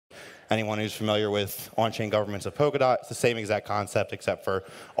Anyone who's familiar with on-chain governance of Polkadot, it's the same exact concept except for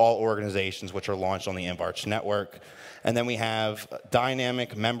all organizations which are launched on the InvArch network. And then we have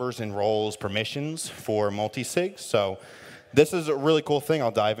dynamic members and roles permissions for multi-sig. So this is a really cool thing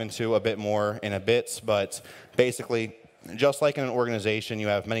I'll dive into a bit more in a bit, but basically, just like in an organization, you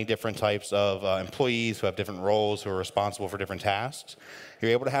have many different types of employees who have different roles, who are responsible for different tasks.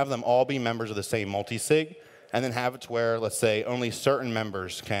 You're able to have them all be members of the same multi-sig, and then have it to where, let's say, only certain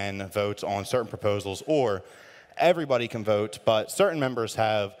members can vote on certain proposals, or everybody can vote, but certain members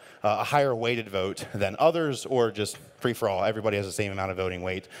have a higher weighted vote than others, or just free for all. Everybody has the same amount of voting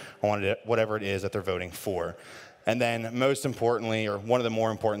weight on whatever it is that they're voting for. And then most importantly, or one of the more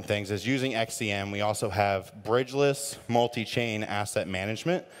important things, is using XCM, we also have bridgeless multi-chain asset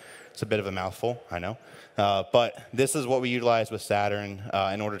management. It's a bit of a mouthful, I know. But this is what we utilize with Saturn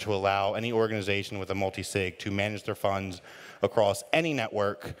in order to allow any organization with a multi-sig to manage their funds across any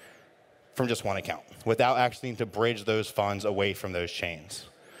network from just one account, without actually needing to bridge those funds away from those chains.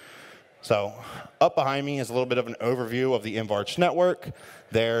 So up behind me is a little bit of an overview of the InvArch network.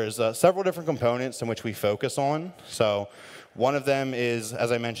 There's several different components in which we focus on. So one of them is,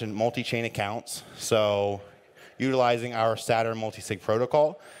 as I mentioned, multi-chain accounts. So utilizing our Saturn multi-sig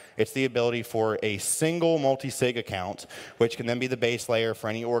protocol, it's the ability for a single multi-sig account, which can then be the base layer for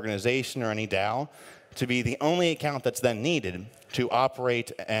any organization or any DAO, to be the only account that's then needed to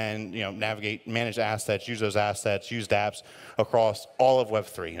operate and navigate, manage assets, use those assets, use dApps across all of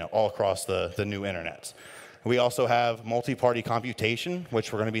Web3, all across the new internet. We also have multi-party computation,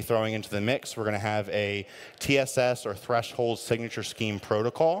 which we're going to be throwing into the mix. We're going to have a TSS, or threshold signature scheme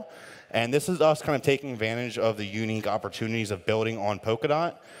protocol. And this is us kind of taking advantage of the unique opportunities of building on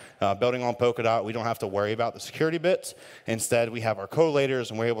Polkadot. Building on Polkadot, we don't have to worry about the security bits. Instead, we have our collators,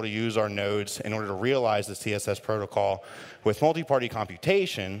 and we're able to use our nodes in order to realize this TSS protocol. With multi-party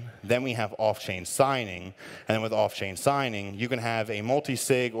computation, then we have off-chain signing. And then with off-chain signing, you can have a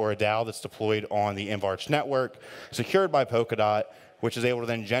multi-sig or a DAO that's deployed on the InvArch network, secured by Polkadot, which is able to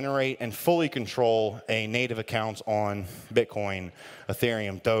then generate and fully control a native account on Bitcoin,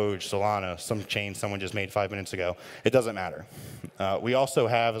 Ethereum, Doge, Solana, some chain someone just made 5 minutes ago. It doesn't matter. We also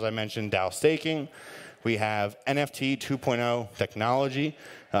have, as I mentioned, DAO Staking. We have NFT 2.0 technology.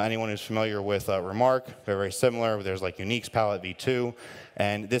 Anyone who's familiar with Remark, they're very similar. There's like Unique's Palette V2.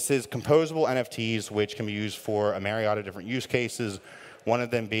 And this is composable NFTs, which can be used for a myriad of different use cases. One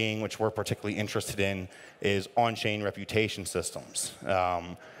of them being, which we're particularly interested in, is on-chain reputation systems.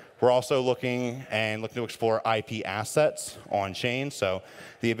 We're also looking to explore IP assets on-chain. So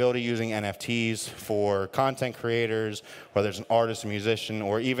the ability using NFTs for content creators, whether it's an artist, a musician,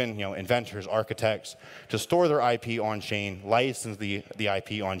 or even inventors, architects, to store their IP on-chain, license the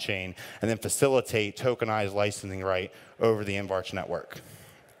IP on-chain, and then facilitate tokenized licensing right over the InvArch network.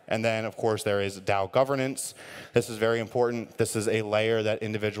 And then, of course, there is DAO governance. This is very important. This is a layer that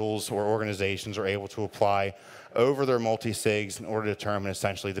individuals or organizations are able to apply over their multi-sigs in order to determine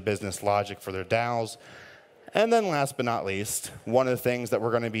essentially the business logic for their DAOs. And then last but not least, one of the things that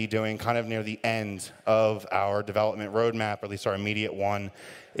we're going to be doing kind of near the end of our development roadmap, or at least our immediate one,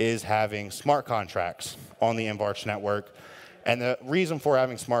 is having smart contracts on the InvArch network. And the reason for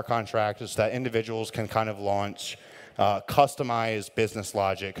having smart contracts is that individuals can kind of launch customized business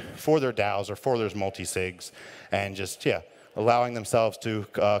logic for their DAOs or for their multi-sigs, and just, allowing themselves to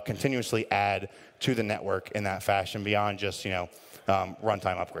continuously add to the network in that fashion beyond just, runtime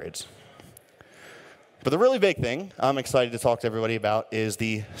upgrades. But the really big thing I'm excited to talk to everybody about is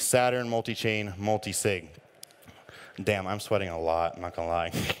the Saturn multi-chain multi-sig. Damn, I'm sweating a lot, I'm not going to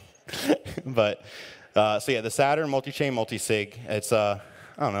lie. But, the Saturn multi-chain multi-sig, it's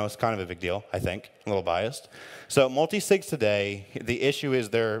I don't know, it's kind of a big deal, I think, a little biased. So multi-sigs today, the issue is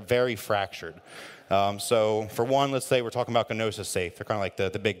they're very fractured. So for one, let's say we're talking about Gnosis Safe. They're kind of like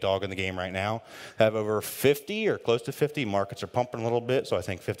the big dog in the game right now. They have over 50 or close to 50. Markets are pumping a little bit, so I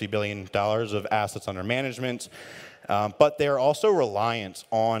think $50 billion of assets under management. But they're also reliant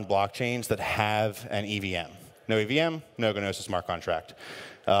on blockchains that have an EVM. No EVM, no Gnosis smart contract,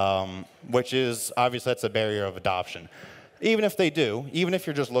 which is, obviously, that's a barrier of adoption. Even if they do, even if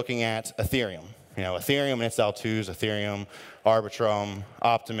you're just looking at Ethereum, Ethereum and its L2s, Ethereum, Arbitrum,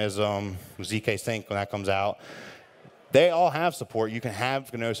 Optimism, ZK Sync when that comes out, they all have support. You can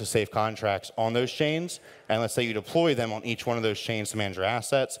have Gnosis safe contracts on those chains, and let's say you deploy them on each one of those chains to manage your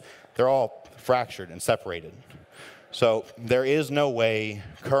assets, they're all fractured and separated. So there is no way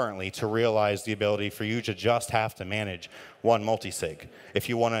currently to realize the ability for you to just have to manage one multi-sig if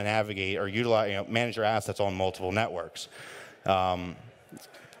you want to navigate or utilize, manage your assets on multiple networks.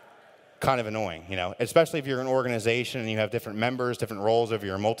 kind of annoying, especially if you're an organization and you have different members, different roles over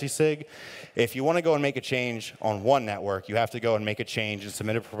your multi-sig. If you want to go and make a change on one network, you have to go and make a change and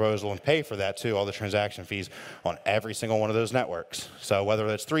submit a proposal and pay for that too, all the transaction fees on every single one of those networks. So whether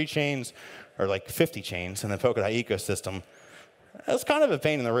it's 3 chains or like 50 chains in the Polkadot ecosystem, that's kind of a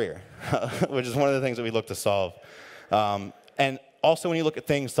pain in the rear, which is one of the things that we look to solve. And also when you look at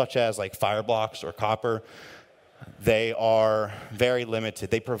things such as like Fireblocks or Copper, they are very limited.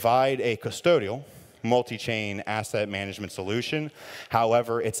 They provide a custodial, multi-chain asset management solution.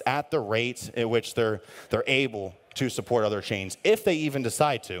 However, it's at the rate at which they're able to support other chains, if they even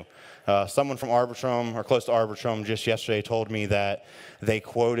decide to. Someone from Arbitrum, or close to Arbitrum, just yesterday told me that they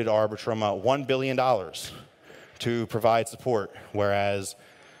quoted Arbitrum $1 billion to provide support, whereas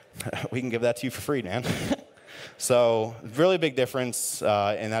we can give that to you for free, man. So really big difference in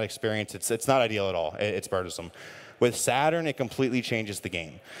that experience. It's not ideal at all. It's burdensome. With Saturn, it completely changes the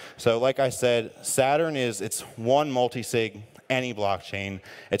game. So like I said, Saturn it's one multi-sig, any blockchain.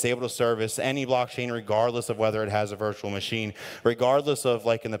 It's able to service any blockchain regardless of whether it has a virtual machine. Regardless of,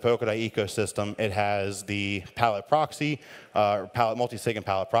 like in the Polkadot ecosystem, it has the pallet proxy, multi-sig and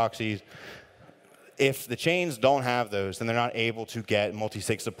pallet proxies. If the chains don't have those, then they're not able to get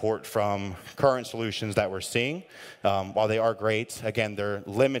multi-sig support from current solutions that we're seeing. While they are great, again, they're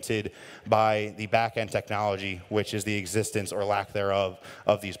limited by the back-end technology, which is the existence or lack thereof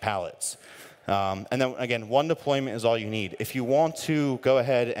of these pallets. And then, again, one deployment is all you need. If you want to go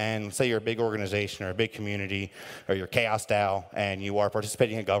ahead and say you're a big organization or a big community, or you're Chaos DAO, and you are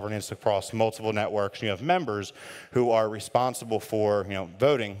participating in governance across multiple networks, and you have members who are responsible for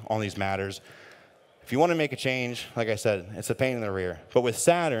voting on these matters, if you want to make a change, like I said, it's a pain in the rear. But with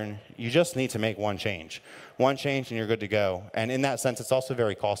Saturn, you just need to make one change. One change and you're good to go. And in that sense, it's also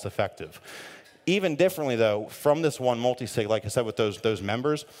very cost effective. Even differently, though, from this one multi-sig, like I said, with those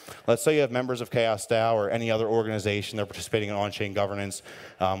members, let's say you have members of Chaos DAO or any other organization that are participating in on-chain governance,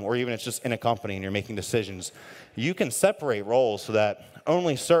 or even it's just in a company and you're making decisions, you can separate roles so that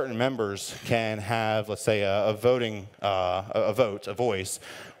only certain members can have, let's say, a voice,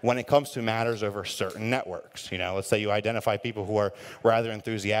 when it comes to matters over certain networks. Let's say you identify people who are rather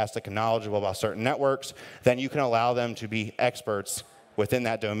enthusiastic and knowledgeable about certain networks, then you can allow them to be experts within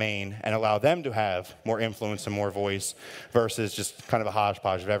that domain and allow them to have more influence and more voice versus just kind of a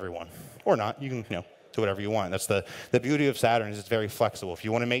hodgepodge of everyone. Or not, you can do whatever you want. That's the beauty of Saturn, is it's very flexible. If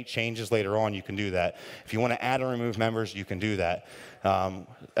you want to make changes later on, you can do that. If you want to add or remove members, you can do that.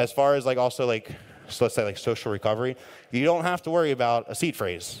 As far as so let's say social recovery, you don't have to worry about a seed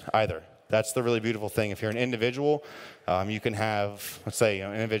phrase either. That's the really beautiful thing. If you're an individual, you can have, let's say,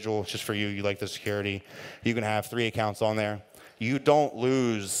 an individual just for you, you like the security, you can have 3 accounts on there. You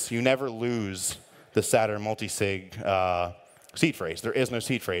never lose the Saturn multi-sig seed phrase. There is no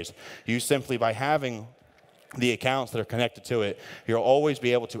seed phrase. You simply, by having the accounts that are connected to it, you'll always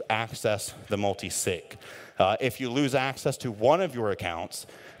be able to access the multi-sig. If you lose access to one of your accounts,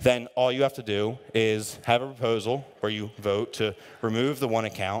 then all you have to do is have a proposal where you vote to remove the one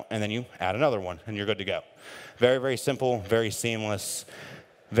account, and then you add another one, and you're good to go. Very, very simple, very seamless,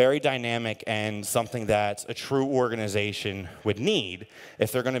 very dynamic, and something that a true organization would need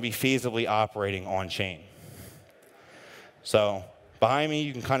if they're going to be feasibly operating on-chain. So behind me,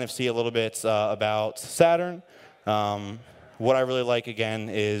 you can kind of see a little bit about Saturn. What I really like, again,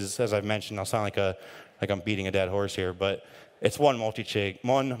 is, as I've mentioned, I'll sound like I'm beating a dead horse here, but it's one multi-sig,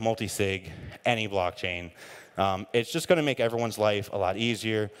 any blockchain. It's just going to make everyone's life a lot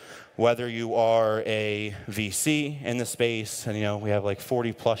easier. Whether you are a VC in the space, and we have like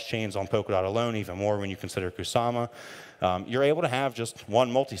 40+ chains on Polkadot alone, even more when you consider Kusama, you're able to have just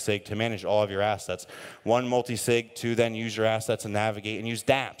one multi-sig to manage all of your assets. One multi-sig to then use your assets and navigate and use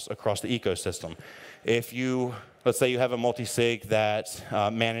dApps across the ecosystem. If you, let's say you have a multi-sig that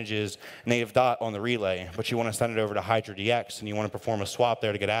manages native dot on the relay, but you want to send it over to HydraDX and you want to perform a swap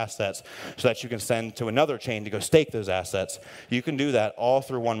there to get assets so that you can send to another chain to go stake those assets, you can do that all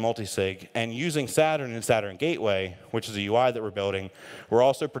through one multi-sig. And using Saturn and Saturn Gateway, which is a UI that we're building, we're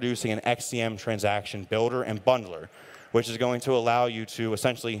also producing an XCM transaction builder and bundler, which is going to allow you to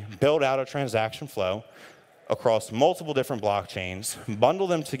essentially build out a transaction flow across multiple different blockchains, bundle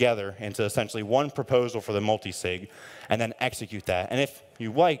them together into essentially one proposal for the multi-sig, and then execute that. And if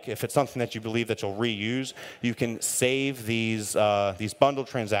it's something that you believe that you'll reuse, you can save these bundled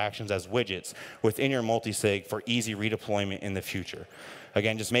transactions as widgets within your multi-sig for easy redeployment in the future.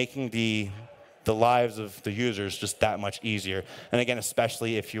 Again, just making the lives of the users just that much easier. And again,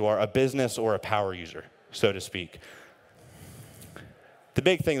 especially if you are a business or a power user, so to speak. The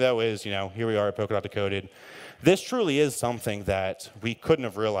big thing, though, is, here we are at Polkadot Decoded. This truly is something that we couldn't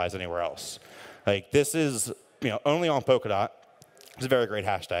have realized anywhere else. Like, this is, only on Polkadot. It's a very great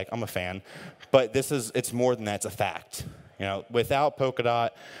hashtag. I'm a fan. But it's more than that. It's a fact. Without Polkadot,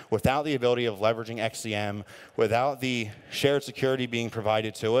 without the ability of leveraging XCM, without the shared security being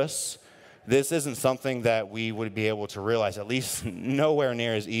provided to us, this isn't something that we would be able to realize, at least nowhere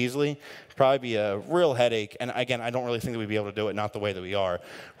near as easily. Probably be a real headache. And again, I don't really think that we'd be able to do it, not the way that we are.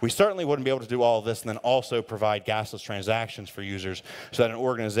 We certainly wouldn't be able to do all of this and then also provide gasless transactions for users so that an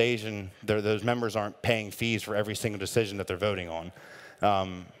organization, those members aren't paying fees for every single decision that they're voting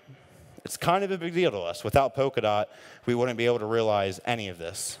on. It's kind of a big deal to us. Without Polkadot, we wouldn't be able to realize any of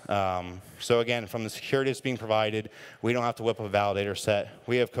this. So again, from the security that's being provided, we don't have to whip up a validator set.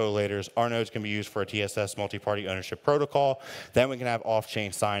 We have collators. Our nodes can be used for a TSS multi-party ownership protocol. Then we can have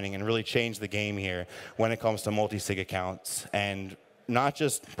off-chain signing and really change the game here when it comes to multi-sig accounts. And not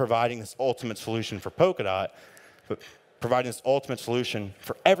just providing this ultimate solution for Polkadot, but providing this ultimate solution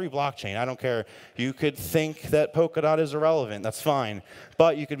for every blockchain. I don't care. You could think that Polkadot is irrelevant. That's fine.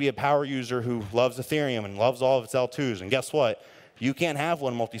 But you could be a power user who loves Ethereum and loves all of its L2s. And guess what? You can't have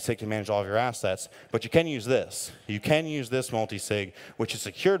one multi-sig to manage all of your assets, but you can use this. You can use this multi-sig, which is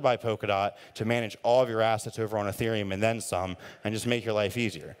secured by Polkadot, to manage all of your assets over on Ethereum and then some, and just make your life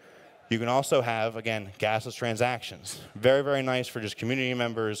easier. You can also have, again, gasless transactions. Very, very nice for just community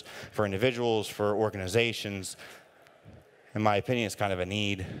members, for individuals, for organizations. In my opinion, it's kind of a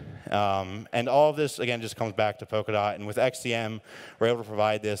need. And all of this, again, just comes back to Polkadot. And with XCM, we're able to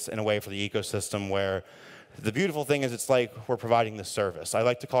provide this in a way for the ecosystem where the beautiful thing is it's like we're providing the service. I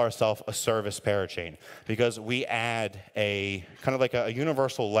like to call ourselves a service parachain because we add a kind of like a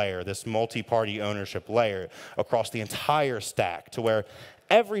universal layer, this multi-party ownership layer across the entire stack to where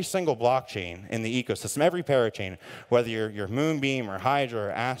every single blockchain in the ecosystem, every parachain, whether you're Moonbeam or Hydra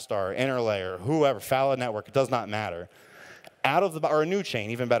or Astar or Interlayer or whoever, Fala Network, it does not matter. Or a new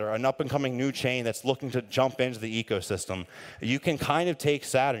chain, even better, an up-and-coming new chain that's looking to jump into the ecosystem, you can kind of take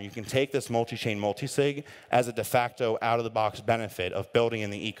Saturn, you can take this multi-chain multi-sig as a de facto out-of-the-box benefit of building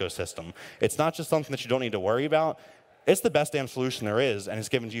in the ecosystem. It's not just something that you don't need to worry about. It's the best damn solution there is, and it's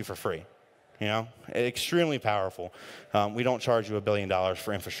given to you for free. Extremely powerful. We don't charge you $1 billion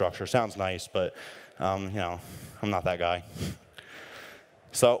for infrastructure. Sounds nice, but I'm not that guy.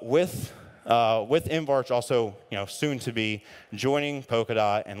 So with InvArch also, soon to be joining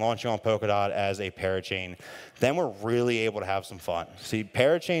Polkadot and launching on Polkadot as a parachain, then we're really able to have some fun. See,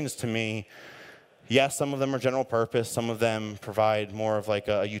 parachains to me, yes, some of them are general purpose. Some of them provide more of like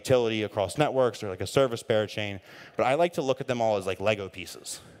a utility across networks or like a service parachain. But I like to look at them all as like Lego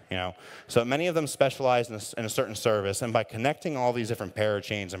pieces. So many of them specialize in a certain service. And by connecting all these different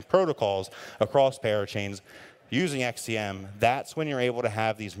parachains and protocols across parachains, using XCM, that's when you're able to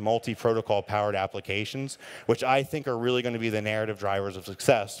have these multi-protocol powered applications, which I think are really going to be the narrative drivers of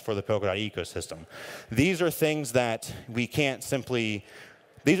success for the Polkadot ecosystem. These are things that we can't simply,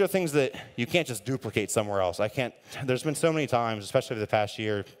 these are things that you can't just duplicate somewhere else. There's been so many times, especially over the past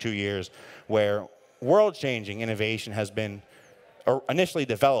year, 2 years, where world-changing innovation has been initially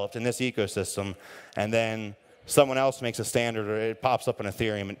developed in this ecosystem, and then someone else makes a standard or it pops up on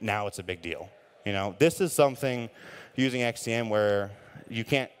Ethereum, and now it's a big deal. This is something using XCM where you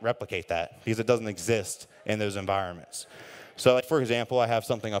can't replicate that because it doesn't exist in those environments. So like, for example, I have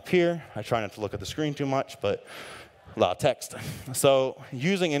something up here. I try not to look at the screen too much, but a lot of text. So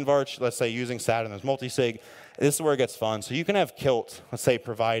using InvArch, let's say using Saturn as multi-sig, this is where it gets fun. So you can have Kilt, let's say,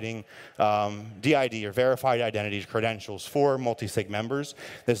 providing DID or verified identities, credentials for multi-sig members.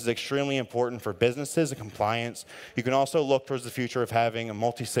 This is extremely important for businesses and compliance. You can also look towards the future of having a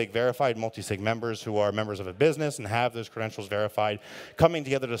verified multi-sig members who are members of a business and have those credentials verified, coming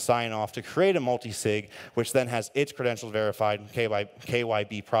together to sign off to create a multi-sig, which then has its credentials verified,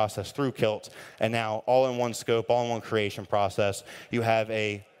 KYB process through Kilt, and now all in one scope, all in one creation process. You have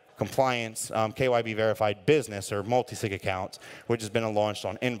a compliance KYB verified business or multi-sig account, which has been launched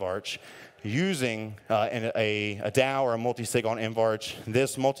on InvArch. Using a DAO or a multi-sig on InvArch,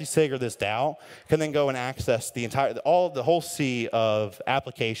 this multi-sig or this DAO can then go and access the whole sea of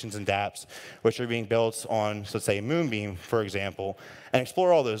applications and dApps which are being built on, so let's say, Moonbeam, for example, and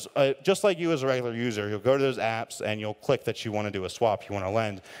explore all those. Just like you as a regular user, you'll go to those apps and you'll click that you want to do a swap, you want to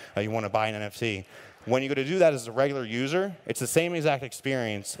lend, you want to buy an NFT. When you go to do that as a regular user, it's the same exact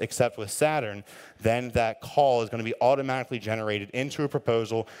experience, except with Saturn. Then that call is going to be automatically generated into a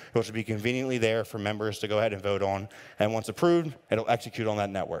proposal, which will be conveniently there for members to go ahead and vote on. And once approved, it'll execute on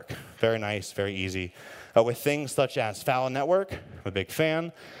that network. Very nice, very easy. with things such as Valid Network. I'm a big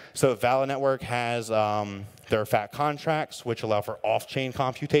fan. So Valid Network has their FAT contracts, which allow for off-chain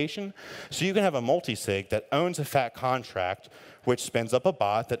computation. So you can have a multi-sig that owns a FAT contract, which spins up a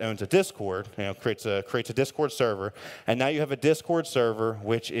bot that owns a Discord, creates a Discord server, and now you have a Discord server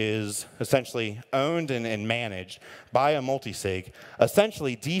which is essentially owned and managed by a multi-sig,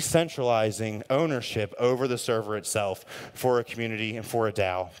 essentially decentralizing ownership over the server itself for a community and for a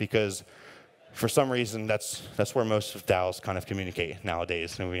DAO, because for some reason, that's where most of DAOs kind of communicate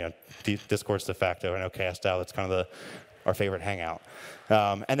nowadays. And Discord's de facto, and OKS DAO, that's kind of our favorite hangout.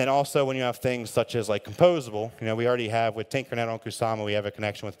 And then also when you have things such as like composable, we already have with Tinkernet on Kusama, we have a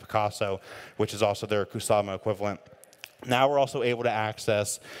connection with Picasso, which is also their Kusama equivalent. Now we're also able to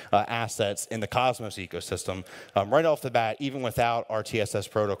access assets in the Cosmos ecosystem right off the bat, even without our TSS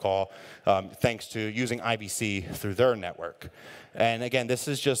protocol, thanks to using IBC through their network. And again, this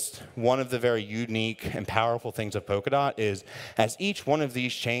is just one of the very unique and powerful things of Polkadot is as each one of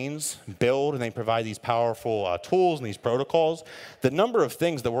these chains build and they provide these powerful tools and these protocols, the number of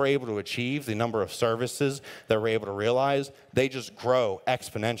things that we're able to achieve, the number of services that we're able to realize, they just grow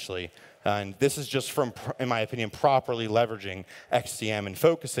exponentially. And this is just from, in my opinion, properly leveraging XCM and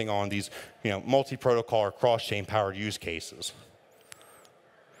focusing on these multi-protocol or cross-chain powered use cases.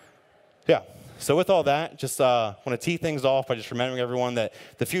 Yeah. So with all that, just want to tee things off by just remembering everyone that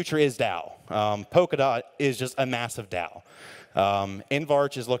the future is DAO. Polkadot is just a massive DAO.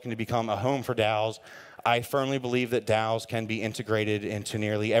 InvArch is looking to become a home for DAOs. I firmly believe that DAOs can be integrated into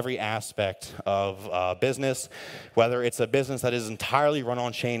nearly every aspect of business, whether it's a business that is entirely run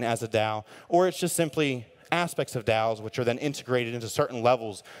on chain as a DAO, or it's just simply aspects of DAOs which are then integrated into certain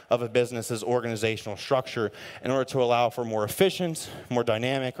levels of a business's organizational structure in order to allow for more efficient, more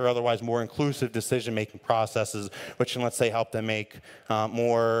dynamic, or otherwise more inclusive decision-making processes, which can, let's say, help them make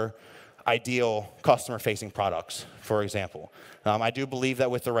more ideal customer-facing products, for example. I do believe that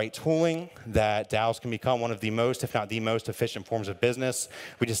with the right tooling, that DAOs can become one of the most, if not the most efficient forms of business.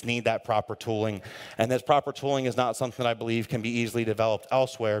 We just need that proper tooling. And this proper tooling is not something that I believe can be easily developed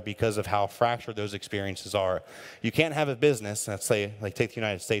elsewhere because of how fractured those experiences are. You can't have a business, let's say, like take the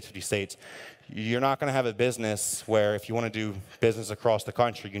United States, 50 states, you're not going to have a business where if you want to do business across the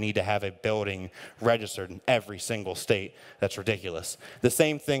country, you need to have a building registered in every single state. That's ridiculous. The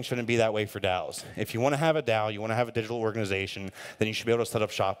same thing shouldn't be that way for DAOs. If you want to have a DAO, you want to have a digital organization, then you should be able to set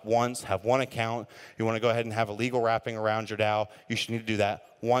up shop once, have one account. You want to go ahead and have a legal wrapping around your DAO, you should need to do that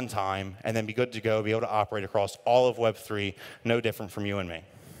one time and then be good to go, be able to operate across all of Web3, no different from you and me.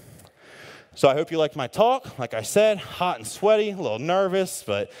 So I hope you liked my talk. Like I said, hot and sweaty, a little nervous,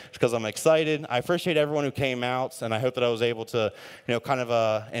 but because I'm excited. I appreciate everyone who came out, and I hope that I was able to, kind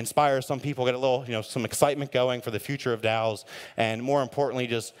of inspire some people, get a little, some excitement going for the future of DAOs, and more importantly,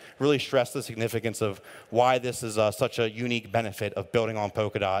 just really stress the significance of why this is such a unique benefit of building on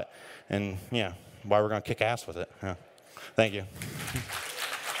Polkadot, and why we're going to kick ass with it. Yeah. Thank you.